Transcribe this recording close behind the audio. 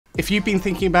If you've been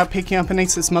thinking about picking up an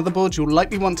Asus motherboard, you'll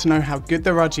likely want to know how good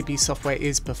their RGB software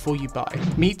is before you buy.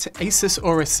 Meet Asus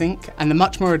Aura Sync and the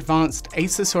much more advanced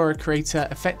Asus Aura Creator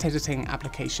effect editing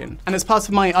application. And as part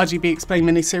of my RGB Explain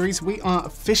mini-series, we are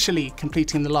officially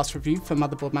completing the last review for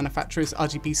motherboard manufacturers'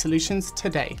 RGB solutions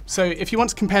today. So if you want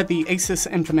to compare the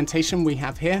Asus implementation we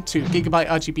have here to Gigabyte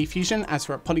RGB Fusion,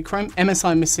 Azuroth Polychrome,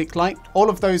 MSI Mystic Light, all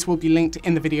of those will be linked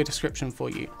in the video description for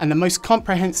you. And the most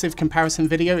comprehensive comparison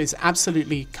video is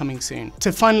absolutely coming soon,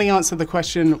 to finally answer the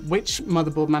question, which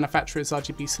motherboard manufacturer's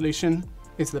RGB solution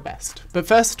is the best. But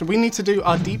first, we need to do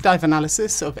our deep dive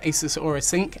analysis of Asus Aura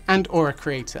Sync and Aura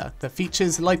Creator, the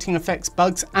features, lighting effects,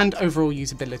 bugs, and overall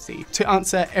usability, to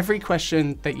answer every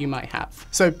question that you might have.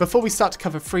 So before we start to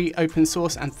cover free, open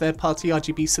source, and third-party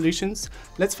RGB solutions,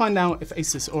 let's find out if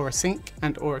Asus Aura Sync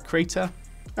and Aura Creator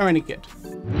are any good.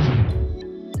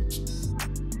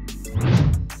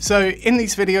 So in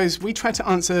these videos, we try to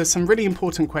answer some really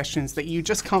important questions that you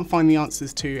just can't find the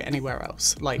answers to anywhere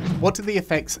else. Like, what do the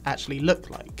effects actually look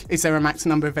like? Is there a max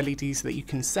number of LEDs that you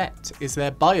can set? Is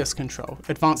there BIOS control,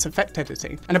 advanced effect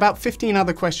editing? And about 15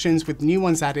 other questions with new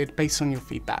ones added based on your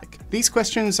feedback. These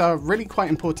questions are really quite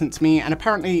important to me and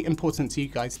apparently important to you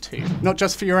guys too. Not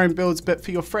just for your own builds, but for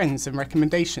your friends and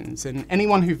recommendations and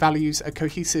anyone who values a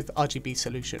cohesive RGB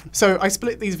solution. So I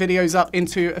split these videos up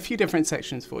into a few different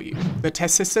sections for you. The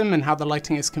test system and how the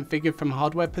lighting is configured from a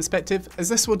hardware perspective, as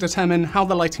this will determine how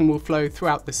the lighting will flow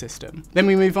throughout the system. Then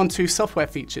we move on to software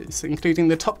features, including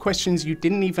the top questions you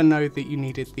didn't even know that you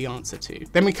needed the answer to.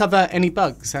 Then we cover any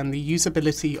bugs and the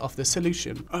usability of the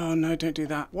solution. Oh no, don't do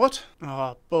that. What?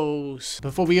 Ah, balls.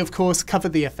 Before we of course cover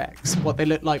the effects, what they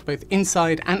look like both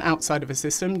inside and outside of a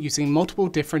system using multiple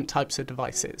different types of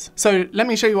devices. So let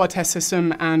me show you our test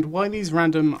system and why these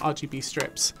random RGB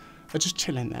strips are just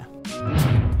chilling there.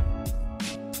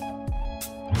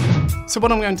 So what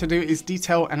I'm going to do is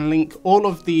detail and link all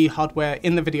of the hardware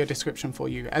in the video description for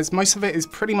you, as most of it is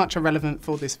pretty much irrelevant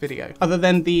for this video, other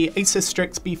than the Asus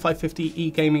Strix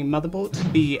B550E gaming motherboard,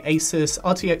 the Asus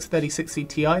RTX 3060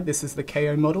 Ti, this is the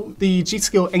KO model, the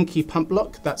G.Skill Enki pump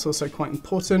block, that's also quite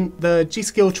important, the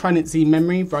G.Skill Trinit Z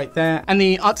memory right there, and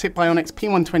the Arctic Bionics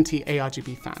P120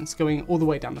 ARGB fans going all the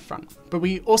way down the front. But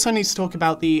we also need to talk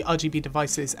about the RGB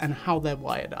devices and how they're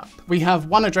wired up. We have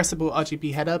one addressable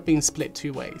RGB header being split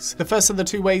two ways. The first of the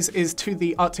two ways is to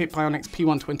the Arctic Bionics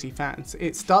P120 fans.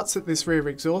 It starts at this rear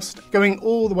exhaust, going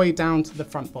all the way down to the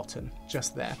front bottom,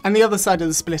 just there. And the other side of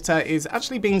the splitter is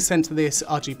actually being sent to this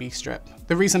RGB strip.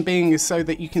 The reason being is so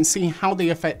that you can see how the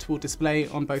effect will display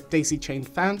on both daisy-chained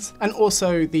fans and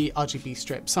also the RGB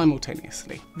strip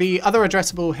simultaneously. The other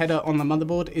addressable header on the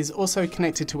motherboard is also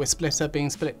connected to a splitter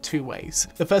being split two ways.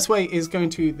 The first way is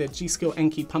going to the G.Skill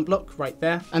Enki pump block right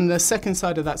there, and the second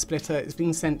side of that splitter is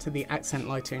being sent to the accent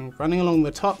lighting running along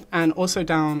the top and also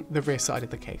down the rear side of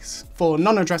the case. For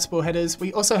non-addressable headers,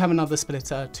 we also have another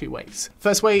splitter two ways.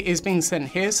 First way is being sent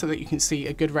here so that you can see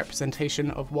a good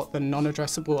representation of what the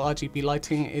non-addressable RGB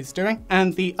lighting is doing,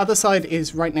 and the other side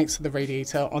is right next to the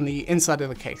radiator on the inside of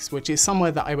the case, which is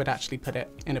somewhere that I would actually put it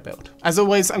in a build. As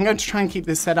always, I'm going to try and keep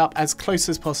this set up as close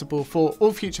as possible for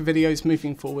all future videos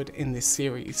moving forward in this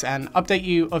series and update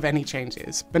you of any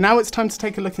changes. But now it's time to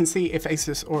take a look and see if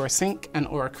Asus Aura Sync and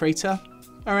Aura Creator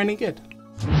are any good.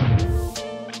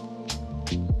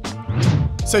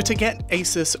 So to get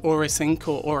Asus Aura Sync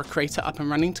or Aura Creator up and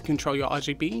running to control your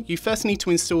RGB, you first need to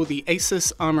install the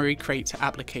Asus Armoury Creator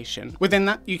application. Within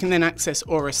that, you can then access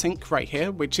Aura Sync right here,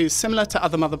 which is similar to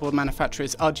other motherboard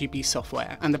manufacturers' RGB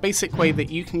software, and the basic way that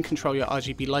you can control your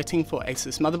RGB lighting for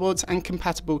Asus motherboards and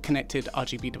compatible connected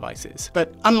RGB devices.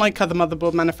 But unlike other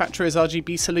motherboard manufacturers'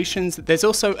 RGB solutions, there's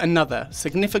also another,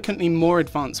 significantly more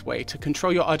advanced way to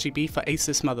control your RGB for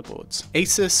Asus motherboards,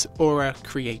 Asus Aura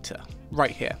Creator.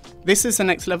 Right here. This is the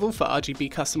next level for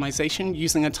RGB customization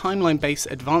using a timeline-based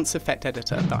advanced effect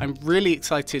editor that I'm really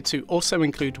excited to also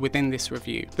include within this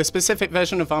review. The specific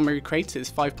version of Armoury Creator is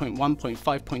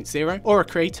 5.1.5.0, Aura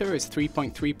Creator is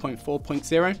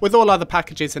 3.3.4.0, with all other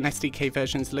packages and SDK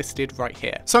versions listed right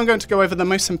here. So I'm going to go over the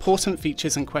most important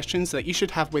features and questions that you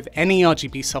should have with any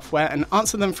RGB software and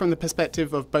answer them from the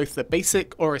perspective of both the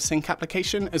basic Aura Sync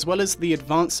application as well as the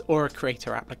advanced Aura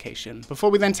Creator application. Before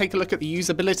we then take a look at the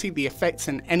usability, the effects,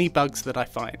 and any bugs that I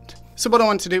find. So what I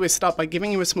want to do is start by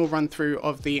giving you a small run through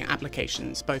of the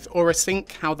applications, both Aura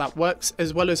Sync, how that works,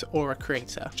 as well as Aura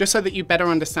Creator, just so that you better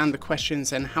understand the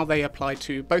questions and how they apply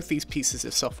to both these pieces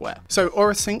of software. So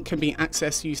Aura Sync can be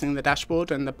accessed using the dashboard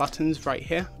and the buttons right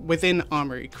here within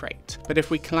Armoury Crate. But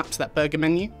if we collapse that burger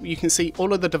menu, you can see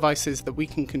all of the devices that we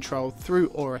can control through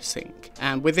Aura Sync.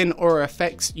 And within Aura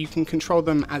Effects, you can control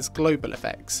them as global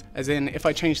effects, as in if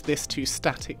I change this to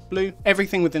static blue,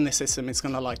 everything within the system is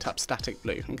going to light up static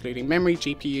blue, including memory,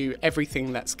 GPU,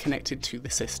 everything that's connected to the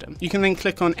system. You can then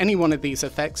click on any one of these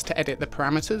effects to edit the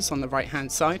parameters on the right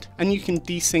hand side, and you can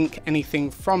desync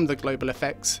anything from the global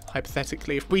effects.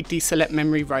 Hypothetically, if we deselect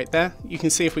memory right there, you can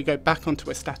see if we go back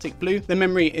onto a static blue, the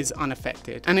memory is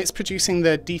unaffected and it's producing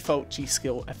the default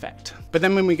G-Skill effect. But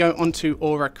then when we go onto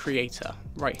Aura Creator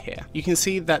right here, you can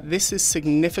see that this is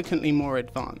significantly more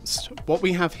advanced. What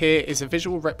we have here is a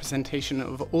visual representation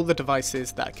of all the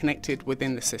devices that are connected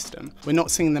within the system. We're not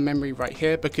seeing the memory right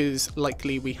here because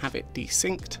likely we have it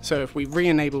desynced. So if we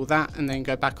re-enable that and then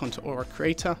go back onto Aura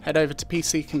Creator, head over to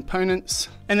PC Components,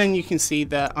 and then you can see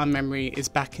that our memory is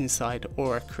back inside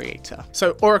Aura Creator.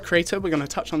 So Aura Creator, we're going to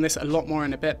touch on this a lot more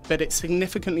in a bit, but it's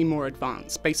significantly more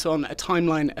advanced based on a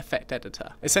timeline effect editor.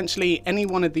 Essentially, any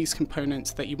one of these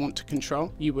components that you want to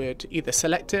control, you would either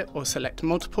select it or select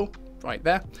multiple right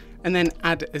there, and then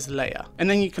add as layer. And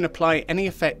then you can apply any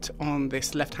effect on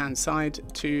this left-hand side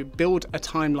to build a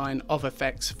timeline of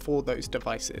effects for those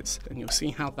devices. And you'll see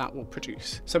how that will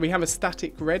produce. So we have a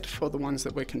static red for the ones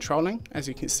that we're controlling, as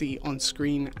you can see on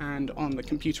screen and on the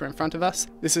computer in front of us.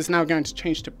 This is now going to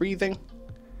change to breathing,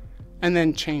 and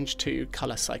then change to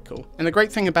color cycle. And the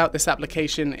great thing about this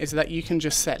application is that you can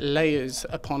just set layers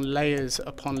upon layers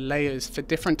upon layers for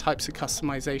different types of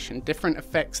customization, different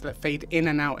effects that fade in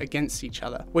and out against each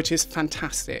other, which is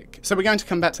fantastic. So we're going to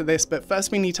come back to this, but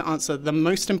first we need to answer the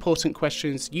most important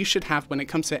questions you should have when it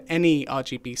comes to any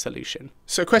RGB solution.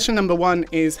 So question number one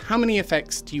is, how many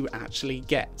effects do you actually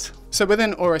get? So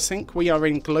within Aura Sync, we are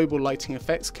in global lighting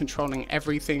effects, controlling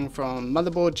everything from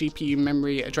motherboard, GPU,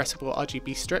 memory, addressable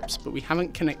RGB strips, but we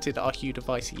haven't connected our Hue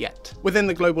device yet. Within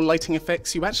the global lighting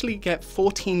effects, you actually get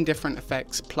 14 different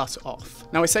effects plus off.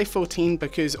 Now I say 14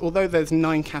 because although there's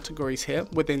 9 categories here,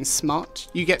 within smart,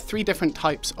 you get 3 different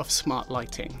types of smart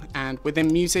lighting. And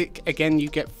within music, again, you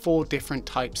get 4 different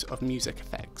types of music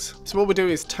effects. So what we'll do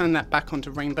is turn that back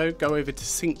onto Rainbow, go over to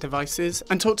Sync Devices,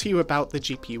 and talk to you about the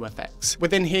GPU effects.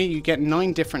 Within here, you get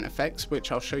 9 different effects,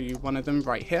 which I'll show you one of them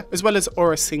right here, as well as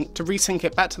Aura Sync to resync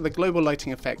it back to the global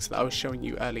lighting effects that I was showing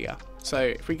you earlier. So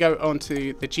if we go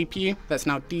onto the GPU, that's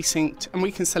now desynced, and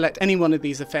we can select any one of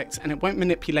these effects and it won't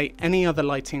manipulate any other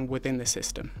lighting within the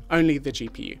system, only the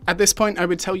GPU. At this point, I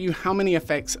would tell you how many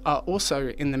effects are also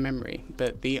in the memory,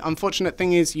 but the unfortunate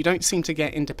thing is you don't seem to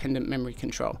get independent memory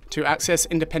control. To access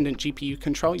independent GPU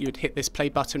control, you would hit this play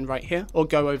button right here or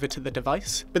go over to the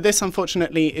device, but this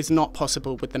unfortunately is not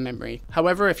possible with the memory.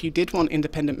 However, if you did want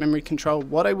independent memory control,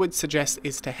 what I would suggest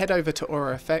is to head over to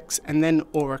Aura Effects and then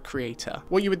Aura Creator.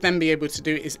 What you would then be able to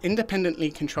do is independently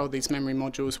control these memory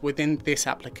modules within this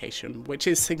application, which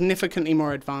is significantly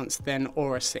more advanced than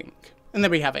Aura Sync. And there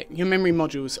we have it, your memory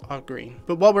modules are green.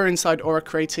 But while we're inside Aura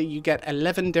Creator, you get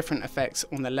 11 different effects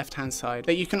on the left-hand side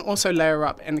that you can also layer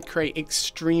up and create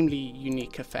extremely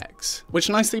unique effects. Which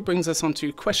nicely brings us on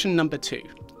to question number 2.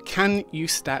 Can you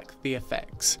stack the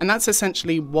effects? And that's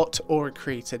essentially what Aura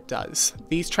Creator does.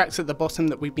 These tracks at the bottom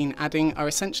that we've been adding are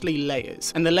essentially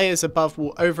layers, and the layers above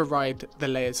will override the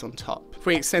layers on top. If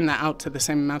we extend that out to the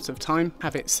same amount of time,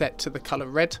 have it set to the color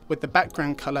red, with the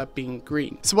background color being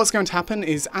green. So what's going to happen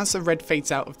is as the red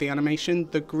fades out of the animation,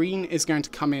 the green is going to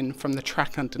come in from the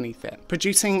track underneath it,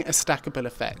 producing a stackable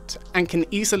effect, and can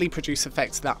easily produce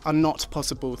effects that are not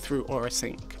possible through Aura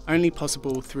Sync, only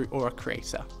possible through Aura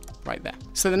Creator. Right there.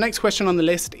 So the next question on the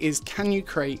list is, can you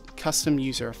create custom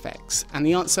user effects? And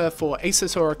the answer for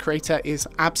Asus Aura Creator is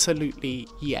absolutely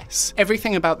yes.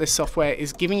 Everything about this software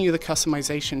is giving you the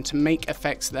customization to make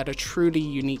effects that are truly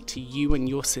unique to you and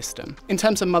your system. In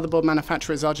terms of motherboard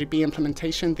manufacturers' RGB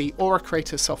implementation, the Aura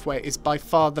Creator software is by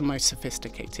far the most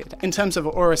sophisticated. In terms of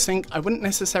Aura Sync, I wouldn't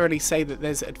necessarily say that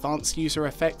there's advanced user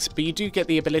effects, but you do get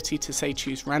the ability to say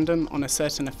choose random on a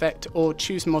certain effect or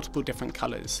choose multiple different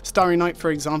colors. Starry Night,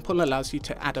 for example, allows you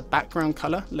to add a background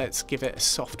color. Let's give it a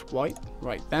soft white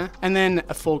right there, and then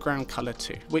a foreground color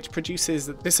too, which produces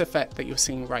this effect that you're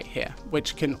seeing right here,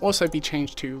 which can also be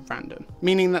changed to random,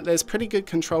 meaning that there's pretty good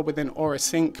control within Aura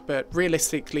Sync, but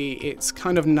realistically it's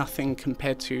kind of nothing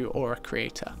compared to Aura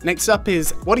Creator. Next up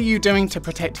is, what are you doing to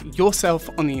protect yourself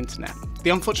on the internet? The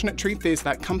unfortunate truth is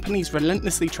that companies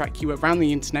relentlessly track you around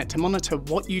the internet to monitor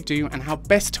what you do and how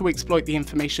best to exploit the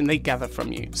information they gather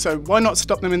from you. So why not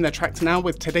stop them in their tracks now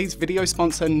with today's video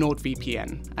sponsor,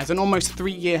 NordVPN. As an almost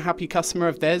 3-year happy customer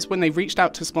of theirs, when they reached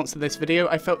out to sponsor this video,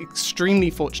 I felt extremely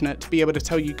fortunate to be able to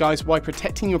tell you guys why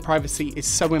protecting your privacy is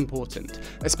so important,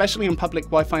 especially in public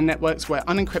Wi-Fi networks where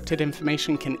unencrypted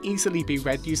information can easily be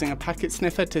read using a packet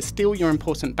sniffer to steal your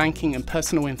important banking and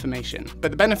personal information. But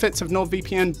the benefits of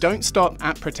NordVPN don't stop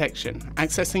at protection.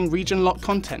 Accessing region-locked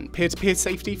content, peer-to-peer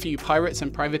safety for you pirates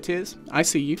and privateers, I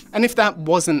see you. And if that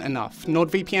wasn't enough,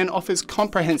 NordVPN offers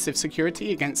comprehensive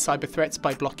security against cyber threats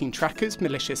by blocking trackers,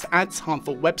 malicious ads,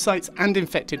 harmful websites, and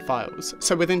infected files.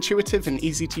 So with intuitive and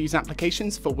easy-to-use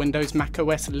applications for Windows,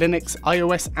 macOS, Linux,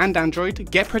 iOS, and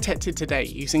Android, get protected today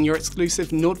using your exclusive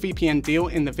NordVPN deal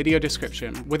in the video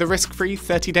description. With a risk-free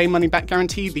 30-day money-back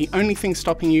guarantee, the only thing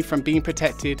stopping you from being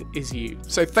protected is you.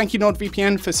 So thank you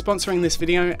NordVPN for sponsoring this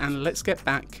video, and let's get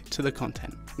back to the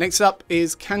content. Next up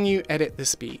is, can you edit the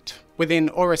speed? Within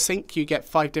Aura Sync, you get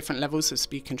 5 different levels of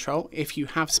speed control if you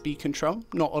have speed control.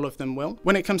 Not all of them will.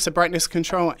 When it comes to brightness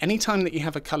control, anytime that you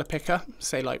have a color picker,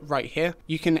 say like right here,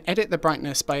 you can edit the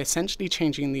brightness by essentially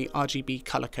changing the RGB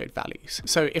color code values.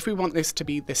 So if we want this to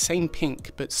be the same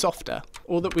pink but softer,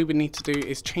 all that we would need to do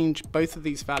is change both of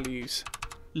these values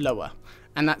lower.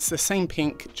 And that's the same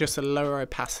pink, just a lower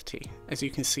opacity, as you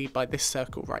can see by this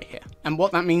circle right here. And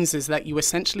what that means is that you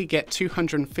essentially get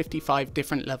 255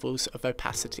 different levels of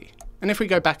opacity. And if we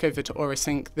go back over to Aura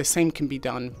Sync, the same can be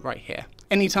done right here.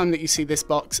 Anytime that you see this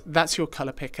box, that's your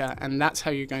color picker, and that's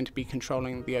how you're going to be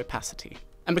controlling the opacity.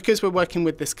 And because we're working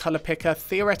with this color picker,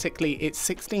 theoretically it's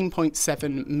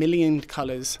 16.7 million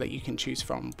colors that you can choose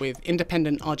from, with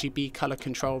independent RGB color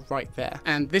control right there.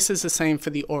 And this is the same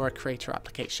for the Aura Creator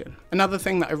application. Another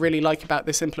thing that I really like about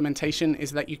this implementation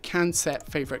is that you can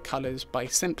set favorite colors by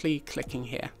simply clicking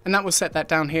here. And that will set that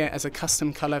down here as a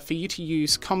custom color for you to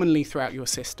use commonly throughout your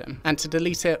system. And to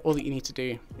delete it, all that you need to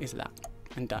do is that,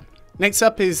 and done. Next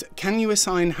up is, can you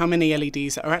assign how many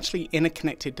LEDs are actually in a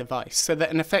connected device so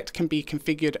that an effect can be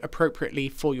configured appropriately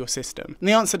for your system? And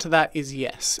the answer to that is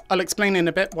yes. I'll explain in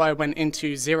a bit why I went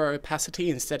into 0 opacity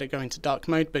instead of going to dark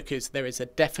mode, because there is a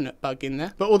definite bug in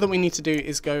there. But all that we need to do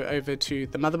is go over to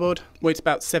the motherboard, wait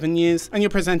about 7 years, and you're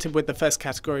presented with the first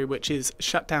category, which is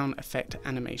shutdown effect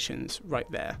animations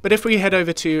right there. But if we head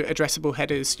over to addressable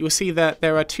headers, you'll see that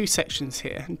there are 2 sections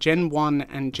here, Gen 1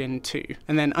 and Gen 2.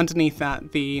 And then underneath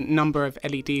that, the number of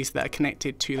LEDs that are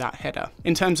connected to that header.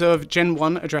 In terms of Gen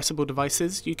 1 addressable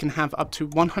devices, you can have up to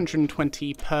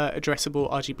 120 per addressable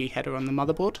RGB header on the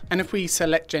motherboard. And if we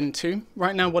select Gen 2,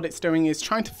 right now what it's doing is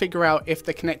trying to figure out if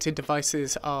the connected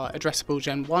devices are addressable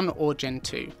Gen 1 or Gen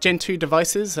 2. Gen 2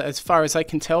 devices, as far as I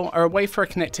can tell, are a way for a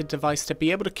connected device to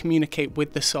be able to communicate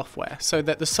with the software, so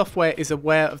that the software is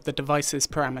aware of the device's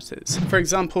parameters. For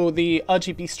example, the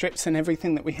RGB strips and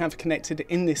everything that we have connected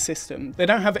in this system, they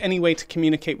don't have any way to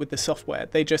communicate with the software.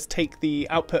 They just take the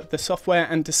output of the software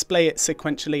and display it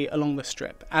sequentially along the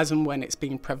strip as and when it's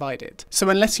being provided. So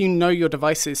unless you know your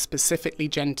device is specifically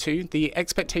Gen 2, the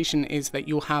expectation is that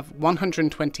you'll have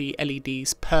 120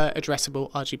 LEDs per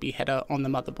addressable RGB header on the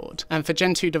motherboard. And for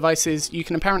Gen 2 devices, you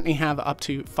can apparently have up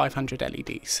to 500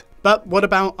 LEDs. But what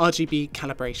about RGB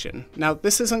calibration? Now,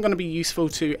 this isn't going to be useful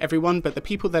to everyone, but the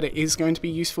people that it is going to be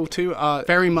useful to are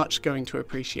very much going to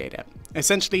appreciate it.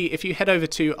 Essentially, if you head over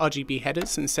to RGB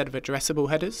headers instead of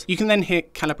addressable headers, you can then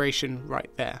hit calibration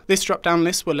right there. This drop-down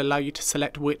list will allow you to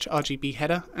select which RGB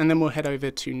header, and then we'll head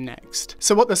over to next.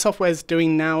 So what the software is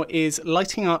doing now is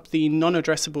lighting up the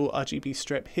non-addressable RGB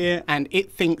strip here, and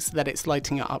it thinks that it's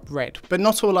lighting it up red. But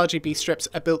not all RGB strips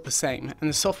are built the same,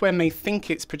 and the software may think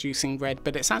it's producing red,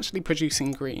 but it's actually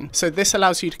producing green. So this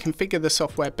allows you to configure the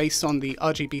software based on the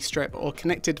RGB strip or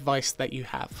connected device that you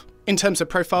have. In terms of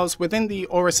profiles, within the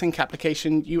Aura Sync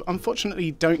application, you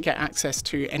unfortunately don't get access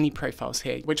to any profiles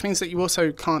here, which means that you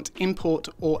also can't import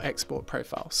or export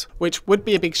profiles, which would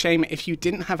be a big shame if you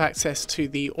didn't have access to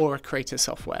the Aura Creator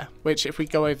software, which if we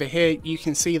go over here, you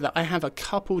can see that I have a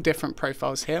couple different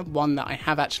profiles here, one that I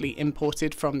have actually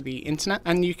imported from the internet,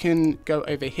 and you can go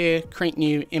over here, create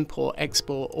new, import,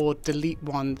 export, or delete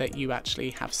one that you actually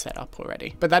have set up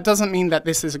already. But that doesn't mean that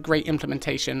this is a great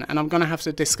implementation, and I'm going to have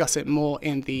to discuss it more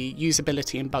in the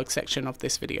usability and bug section of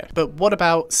this video. But what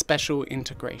about special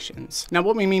integrations? Now,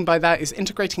 what we mean by that is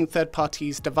integrating third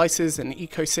parties, devices, and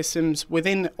ecosystems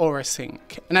within Aura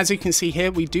Sync. And as you can see here,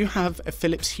 we do have a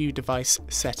Philips Hue device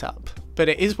set up. but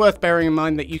it is worth bearing in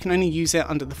mind that you can only use it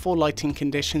under the 4 lighting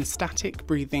conditions: static,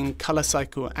 breathing, color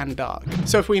cycle, and dark.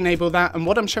 So if we enable that, and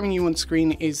what I'm showing you on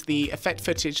screen is the effect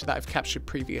footage that I've captured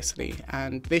previously,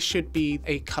 and this should be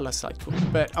a color cycle.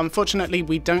 But unfortunately,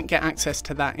 we don't get access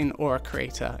to that in Aura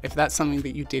Creator, if that's something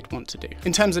that you did want to do.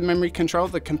 In terms of memory control,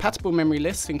 the compatible memory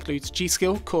list includes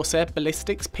G.Skill, Corsair,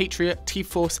 Ballistics, Patriot,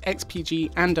 T-Force,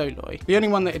 XPG, and Oloy. The only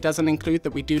one that it doesn't include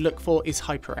that we do look for is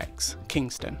HyperX,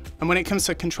 Kingston. And when it comes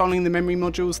to controlling the memory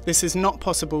modules, this is not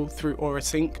possible through Aura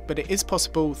Sync, but it is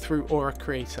possible through Aura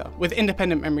Creator, with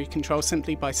independent memory control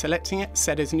simply by selecting it,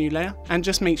 set as new layer, and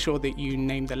just make sure that you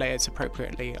name the layers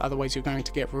appropriately, otherwise you're going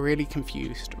to get really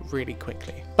confused really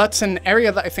quickly. But an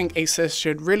area that I think Asus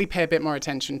should really pay a bit more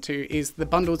attention to is the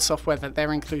bundled software that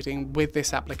they're including with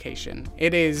this application.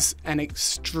 It is an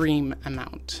extreme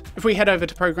amount. If we head over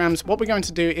to programs, what we're going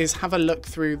to do is have a look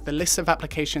through the list of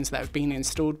applications that have been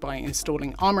installed by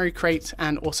installing Armoury Crate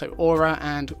and also Aura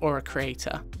and Aura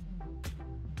Creator.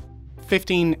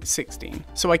 15, 16.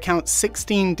 So I count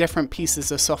 16 different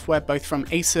pieces of software, both from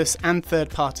Asus and third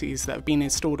parties, that have been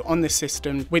installed on this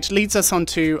system, which leads us on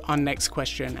to our next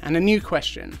question, and a new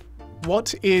question.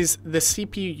 What is the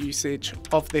CPU usage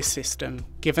of this system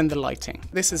given the lighting?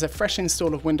 This is a fresh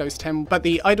install of Windows 10, but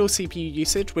the idle CPU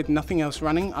usage with nothing else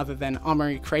running other than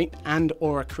Armoury Crate and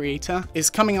Aura Creator is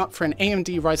coming up for an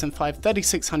AMD Ryzen 5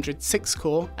 3600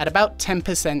 6-core at about 10%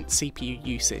 CPU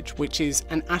usage, which is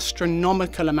an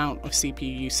astronomical amount of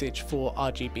CPU usage for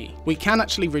RGB. We can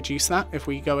actually reduce that if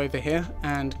we go over here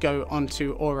and go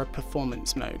onto Aura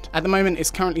Performance mode. At the moment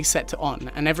it's currently set to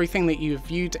on, and everything that you've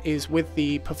viewed is with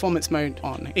the performance mode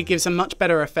on. It gives a much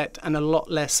better effect and a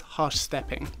lot less harsh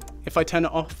stepping. If I turn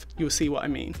it off, you'll see what I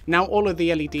mean. Now all of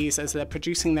the LEDs, as they're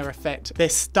producing their effect, they're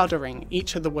stuttering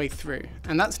each of the way through,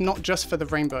 and that's not just for the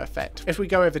rainbow effect. If we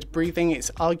go over to breathing,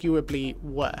 it's arguably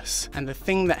worse, and the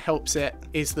thing that helps it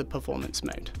is the performance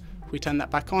mode. If we turn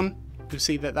that back on, you'll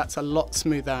see that that's a lot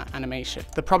smoother animation.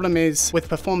 The problem is, with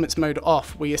performance mode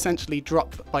off, we essentially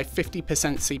drop by 50%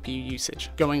 CPU usage,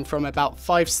 going from about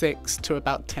 5.6 to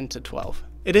about 10 to 12.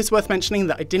 It is worth mentioning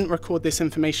that I didn't record this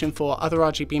information for other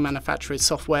RGB manufacturers'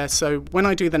 software, so when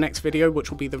I do the next video,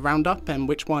 which will be the roundup and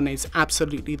which one is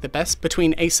absolutely the best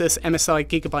between Asus, MSI,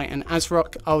 Gigabyte and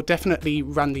ASRock, I'll definitely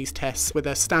run these tests with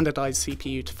a standardized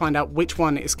CPU to find out which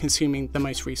one is consuming the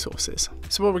most resources.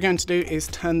 So what we're going to do is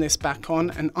turn this back on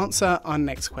and answer our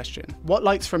next question. What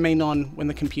lights remain on when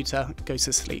the computer goes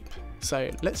to sleep?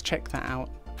 So let's check that out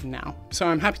now. So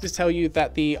I'm happy to tell you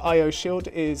that the IO shield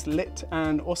is lit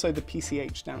and also the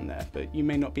PCH down there, but you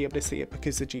may not be able to see it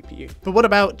because of the GPU. But what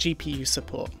about GPU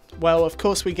support? Well, of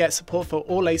course we get support for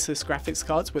all Asus graphics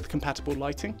cards with compatible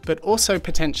lighting, but also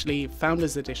potentially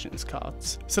Founders Editions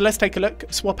cards. So let's take a look,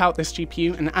 swap out this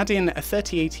GPU and add in a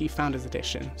 3080 Founders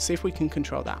Edition, see if we can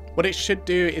control that. What it should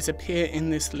do is appear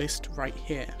in this list right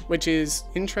here, which is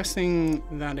interesting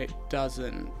that it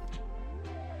doesn't.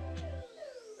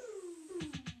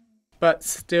 But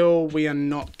still we are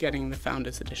not getting the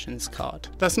Founders Editions card.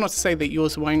 That's not to say that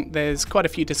yours won't. There's quite a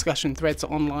few discussion threads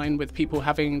online with people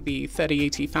having the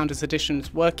 3080 Founders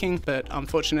Editions working, but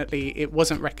unfortunately it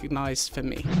wasn't recognized for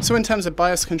me. So in terms of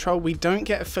BIOS control, we don't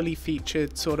get a fully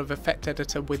featured sort of effect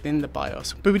editor within the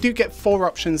BIOS, but we do get 4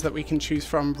 options that we can choose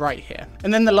from right here.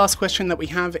 And then the last question that we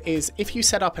have is, if you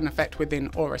set up an effect within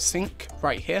Aura Sync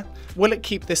right here, will it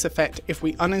keep this effect if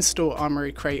we uninstall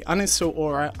Armoury Crate, uninstall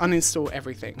Aura, uninstall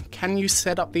everything? Can you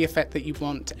set up the effect that you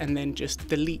want and then just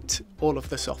delete all of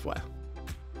the software?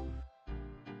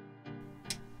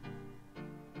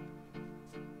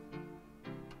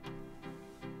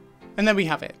 And there we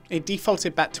have it. It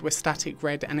defaulted back to a static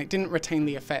red and it didn't retain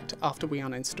the effect after we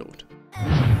uninstalled.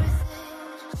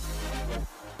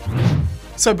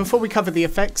 So before we cover the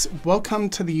effects, welcome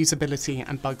to the usability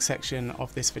and bugs section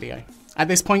of this video. At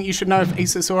this point, you should know if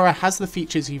Asus Aura has the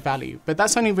features you value, but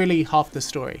that's only really half the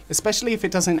story, especially if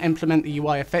it doesn't implement the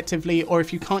UI effectively or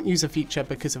if you can't use a feature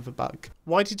because of a bug.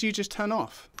 Why did you just turn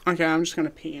off? Okay, I'm just gonna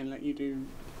pee and let you do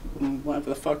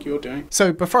whatever the fuck you're doing.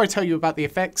 So before I tell you about the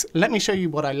effects, let me show you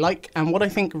what I like and what I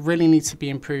think really needs to be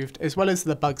improved, as well as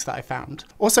the bugs that I found.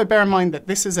 Also bear in mind that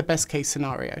this is a best case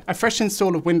scenario. A fresh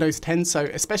install of Windows 10, so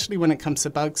especially when it comes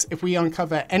to bugs, if we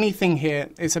uncover anything here,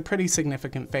 it's a pretty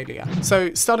significant failure.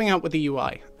 So starting out with the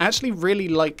UI, I actually really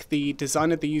like the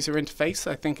design of the user interface.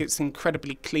 I think it's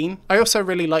incredibly clean. I also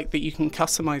really like that you can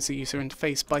customize the user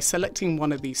interface by selecting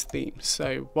one of these themes.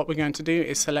 So what we're going to do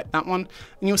is select that one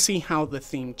and you'll see how the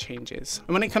theme lighting changes.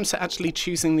 And when it comes to actually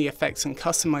choosing the effects and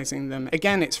customizing them,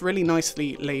 again, it's really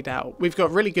nicely laid out. We've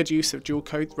got really good use of dual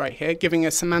code right here, giving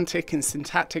a semantic and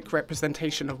syntactic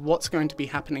representation of what's going to be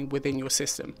happening within your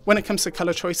system. When it comes to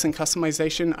color choice and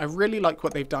customization, I really like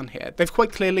what they've done here. They've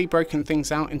quite clearly broken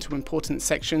things out into important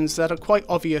sections that are quite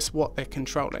obvious what they're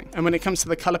controlling. And when it comes to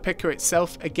the color picker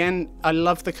itself, again, I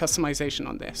love the customization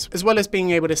on this, as well as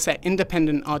being able to set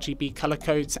independent RGB color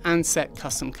codes and set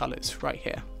custom colors right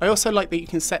here. I also like that you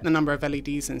can set the number of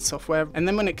LEDs in software. And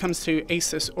then when it comes to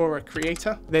Asus Aura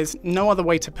Creator, there's no other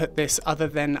way to put this other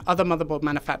than other motherboard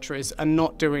manufacturers are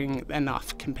not doing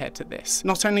enough compared to this.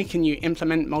 Not only can you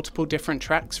implement multiple different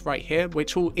tracks right here,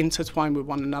 which all intertwine with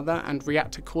one another and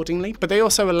react accordingly, but they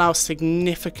also allow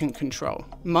significant control,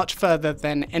 much further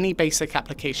than any basic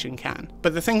application can.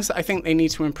 But the things that I think they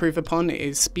need to improve upon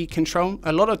is speed control.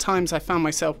 A lot of times I found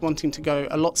myself wanting to go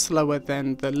a lot slower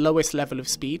than the lowest level of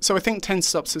speed, so I think 10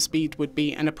 stops of speed would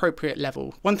be an appropriate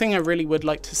level. One thing I really would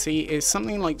like to see is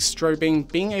something like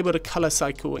strobing, being able to color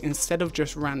cycle instead of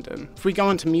just random. If we go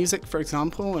onto music, for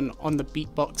example, and on the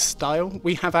beatbox style,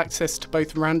 we have access to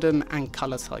both random and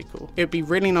color cycle. It would be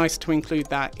really nice to include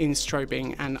that in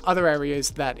strobing and other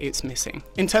areas that it's missing.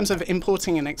 In terms of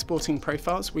importing and exporting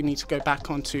profiles, we need to go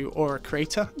back onto Aura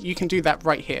Creator. You can do that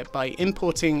right here by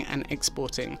importing and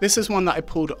exporting. This is one that I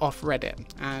pulled off Reddit,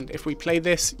 and if we play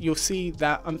this, you'll see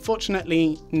that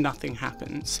unfortunately nothing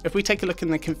happens. If we take a look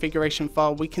in the configuration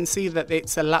file, we can see that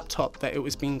it's a laptop that it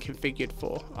was being configured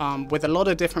for, with a lot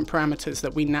of different parameters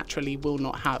that we naturally will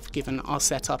not have, given our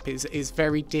setup is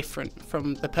very different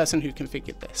from the person who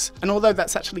configured this. And although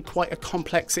that's actually quite a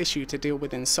complex issue to deal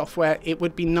with in software, it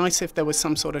would be nice if there was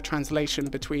some sort of translation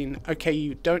between, okay,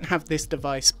 you don't have this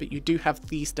device, but you do have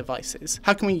these devices.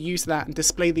 How can we use that and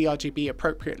display the RGB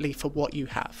appropriately for what you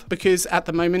have? Because at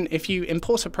the moment, if you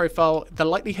import a profile, the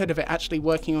likelihood of it actually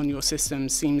working on your system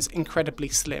seems incredibly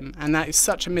slim, and that is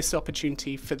such a missed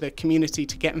opportunity for the community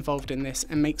to get involved in this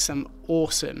and make some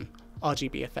awesome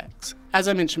RGB effects. As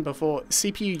I mentioned before,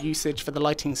 CPU usage for the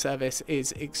lighting service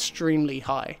is extremely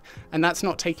high, and that's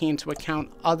not taking into account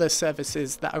other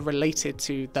services that are related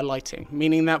to the lighting,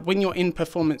 meaning that when you're in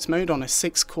performance mode on a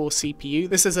 6-core CPU,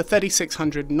 this is a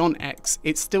 3600 non-X,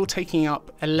 it's still taking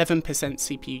up 11%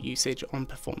 CPU usage on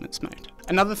performance mode.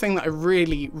 Another thing that I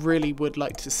really would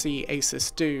like to see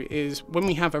Asus do is when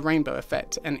we have a rainbow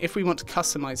effect, and if we want to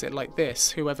customize it like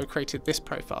this, whoever created this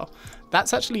profile,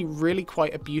 that's actually really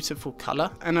quite a beautiful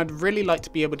color, and I'd really like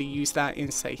to be able to use that in,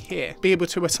 say, here, be able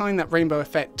to assign that rainbow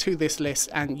effect to this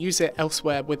list and use it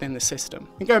elsewhere within the system.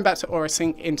 And going back to Aura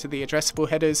Sync into the addressable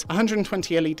headers,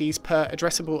 120 LEDs per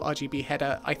addressable RGB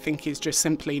header I think is just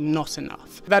simply not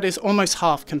enough. That is almost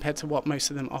half compared to what most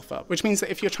of them offer, which means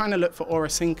that if you're trying to look for Aura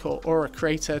Sync or Aura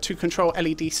Creator to control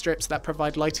LED strips that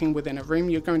provide lighting within a room,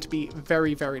 you're going to be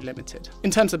very limited. In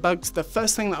terms of bugs, the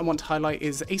first thing that I want to highlight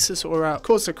is Asus Aura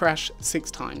caused a crash 6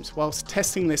 times whilst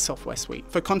testing this software suite.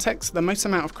 For context, the most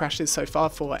amount of crashes so far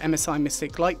for MSI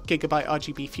Mystic Light, Gigabyte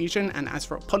RGB Fusion and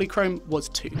ASRock Polychrome was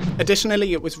 2.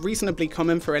 Additionally, it was reasonably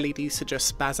common for LEDs to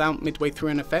just spaz out midway through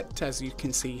an effect, as you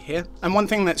can see here. And one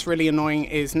thing that's really annoying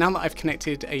is now that I've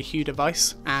connected a Hue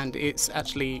device and it's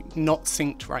actually not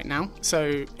synced right now,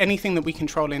 so anything that we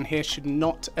control in here should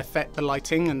not affect the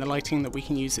lighting, and the lighting that we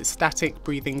can use is static,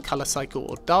 breathing, color cycle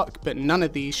or dark, but none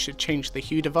of these should change the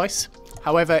Hue device.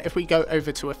 However, if we go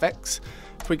over to effects,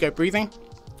 if we go breathing,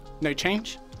 no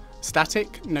change.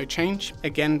 Static, no change,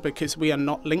 again because we are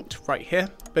not linked right here.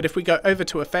 But if we go over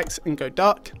to effects and go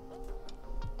dark,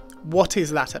 what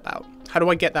is that about? How do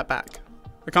I get that back?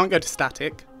 I can't go to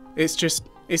static. It's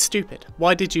stupid.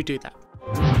 Why did you do that?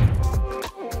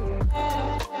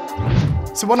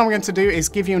 So what I'm going to do is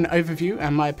give you an overview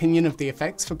and my opinion of the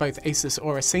effects for both Asus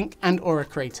Aura Sync and Aura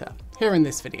Creator here in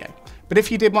this video. But if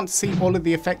you did want to see all of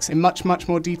the effects in much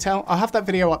more detail, I'll have that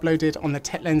video uploaded on the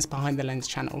Tech Lens Behind the Lens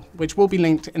channel, which will be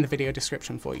linked in the video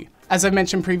description for you. As I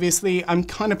mentioned previously, I'm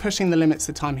kind of pushing the limits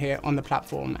of time here on the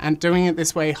platform, and doing it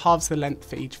this way halves the length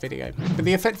for each video. But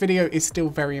the effect video is still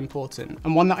very important,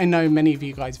 and one that I know many of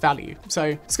you guys value. So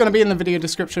it's going to be in the video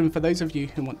description for those of you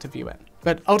who want to view it.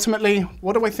 But ultimately,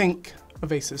 what do I think of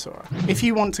Asus Aura? If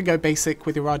you want to go basic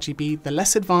with your RGB, the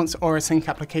less advanced Aura Sync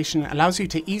application allows you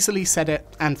to easily set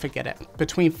it and forget it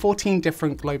between 14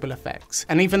 different global effects.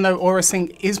 And even though Aura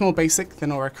Sync is more basic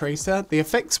than Aura Creator, the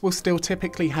effects will still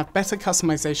typically have better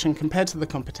customization compared to the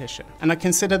competition. And I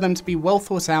consider them to be well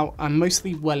thought out and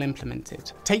mostly well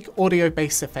implemented. Take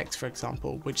audio-based effects, for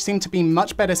example, which seem to be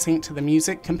much better synced to the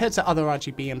music compared to other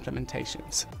RGB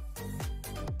implementations.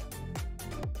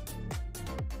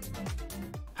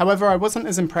 However, I wasn't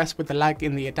as impressed with the lag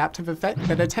in the adaptive effect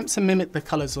that attempts to mimic the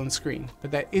colours on screen,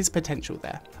 but there is potential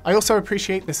there. I also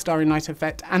appreciate the Starry Night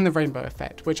effect and the rainbow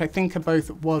effect, which I think are both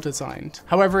well designed.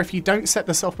 However, if you don't set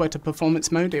the software to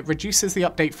performance mode, it reduces the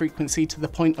update frequency to the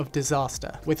point of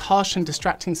disaster, with harsh and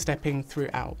distracting stepping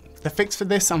throughout. The fix for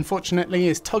this, unfortunately,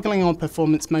 is toggling on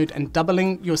performance mode and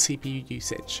doubling your CPU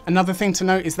usage. Another thing to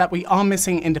note is that we are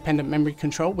missing independent memory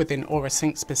control within Aura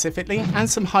Sync specifically, and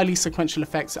some highly sequential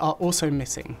effects are also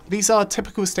missing. These are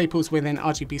typical staples within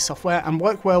RGB software and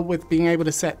work well with being able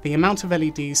to set the amount of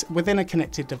LEDs within a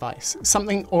connected device,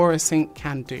 something Aura Sync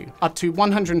can do. Up to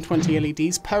 120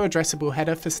 LEDs per addressable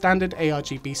header for standard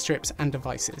ARGB strips and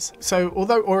devices. So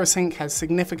although Aura Sync has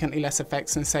significantly less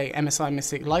effects than say MSI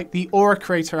Mystic Light, the Aura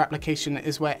Creator application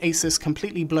is where Asus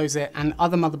completely blows it and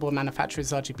other motherboard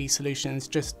manufacturers' RGB solutions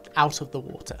just out of the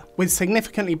water. With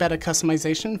significantly better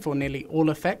customization for nearly all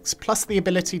effects, plus the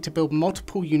ability to build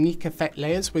multiple unique effect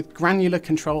layers with granular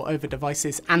control over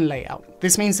devices and layout.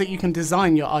 This means that you can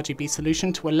design your RGB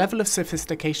solution to a level of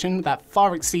sophistication that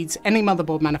far exceeds any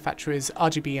motherboard manufacturer's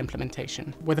RGB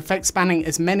implementation, with effects spanning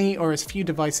as many or as few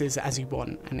devices as you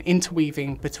want and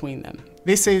interweaving between them.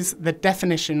 This is the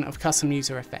definition of custom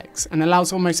user effects and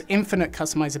allows almost infinite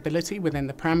customizability within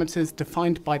the parameters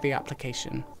defined by the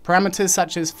application. Parameters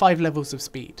such as 5 levels of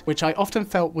speed, which I often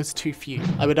felt was too few.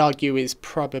 I would argue is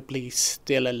probably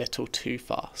still a little too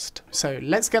fast. So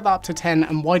let's get that up to 10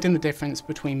 and widen the difference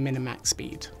between min and max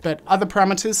speed. But other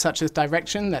parameters such as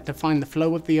direction that define the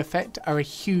flow of the effect are a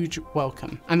huge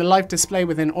welcome. And the live display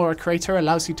within Aura Creator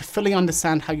allows you to fully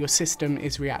understand how your system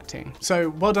is reacting. So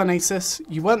well done Asus,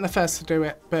 you weren't the first to do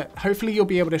it, but hopefully you'll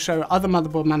be able to show other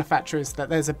motherboard manufacturers that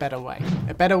there's a better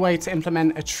way to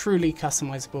implement a truly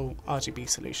customizable RGB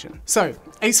solution. So,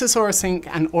 Asus Aura Sync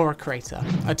and Aura Creator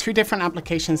are two different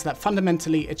applications that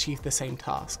fundamentally achieve the same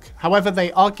task. However,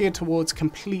 they are geared towards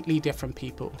completely different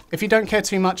people. If you don't care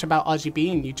too much about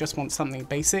RGB and you just want something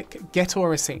basic, get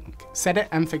Aura Sync. Set it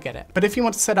and forget it. But if you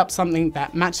want to set up something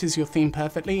that matches your theme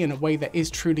perfectly in a way that is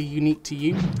truly unique to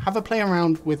you, have a play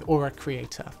around with Aura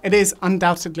Creator. It is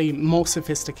undoubtedly more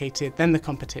sophisticated than the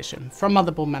competition from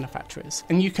motherboard manufacturers,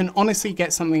 and you can honestly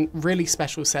get something really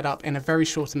special set up in a very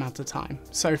short amount of time.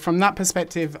 So from that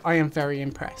perspective, I am very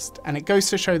impressed, and it goes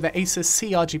to show that Asus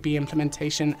see RGB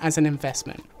implementation as an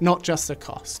investment, not just a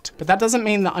cost. But that doesn't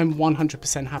mean that I'm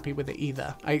 100% happy with it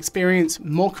either. I experience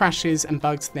more crashes and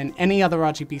bugs than any other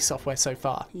RGB software so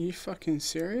far. Are you fucking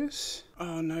serious?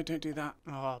 Oh no, don't do that.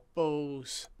 Oh,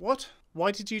 balls. What?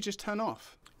 Why did you just turn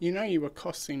off? You know you were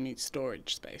costing me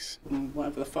storage space.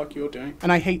 Whatever the fuck you're doing.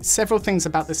 And I hate several things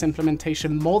about this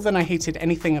implementation more than I hated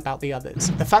anything about the others.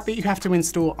 The fact that you have to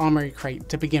install Armory Crate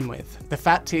to begin with. The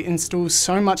fact it installs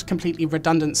so much completely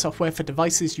redundant software for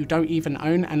devices you don't even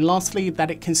own. And lastly, that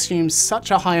it consumes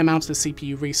such a high amount of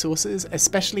CPU resources,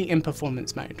 especially in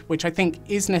performance mode, which I think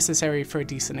is necessary for a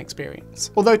decent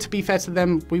experience. Although to be fair to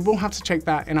them, we will have to check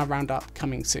that in our roundup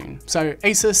coming soon. So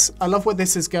Asus, I love where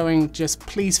this is going, just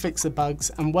please fix the bugs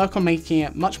and work on making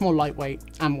it much more lightweight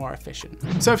and more efficient.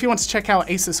 So if you want to check out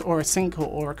Asus Aura Sync or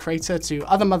Aura Creator to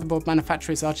other motherboard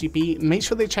manufacturers' RGB, make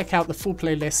sure they check out the full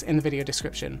playlist in the video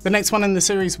description. The next one in the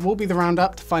series will be the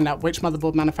roundup to find out which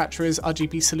motherboard manufacturer's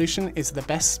RGB solution is the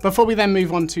best, before we then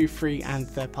move on to free and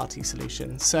third-party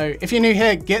solutions. So if you're new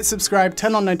here, get subscribed,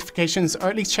 turn on notifications, or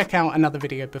at least check out another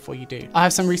video before you do. I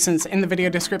have some recents in the video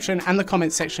description and the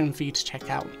comments section for you to check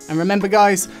out. And remember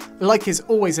guys, a like is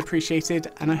always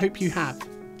appreciated, and I hope you have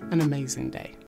an amazing day.